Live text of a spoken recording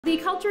The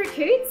culture at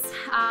Coutts,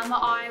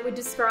 I would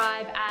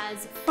describe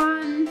as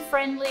fun,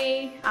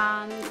 friendly,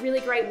 really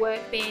great work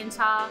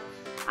banter.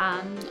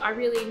 I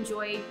really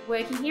enjoy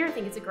working here. I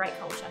think it's a great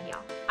culture here.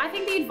 I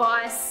think the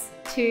advice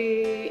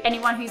to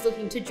anyone who's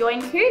looking to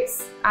join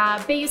Coutts,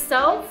 be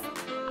yourself,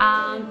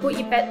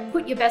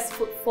 put your best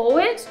foot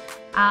forward,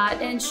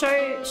 and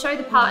show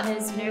the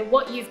partners,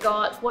 what you've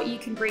got, what you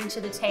can bring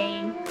to the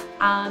team,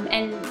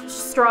 and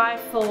strive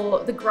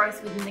for the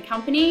growth within the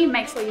company.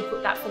 Make sure you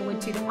put that forward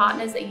to the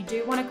partners that you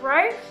do want to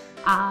grow,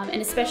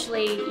 and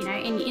especially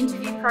in the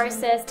interview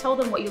process, tell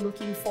them what you're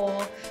looking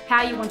for,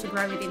 how you want to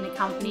grow within the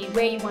company,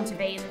 where you want to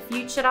be in the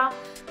future,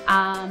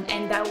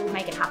 and that will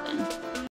make it happen.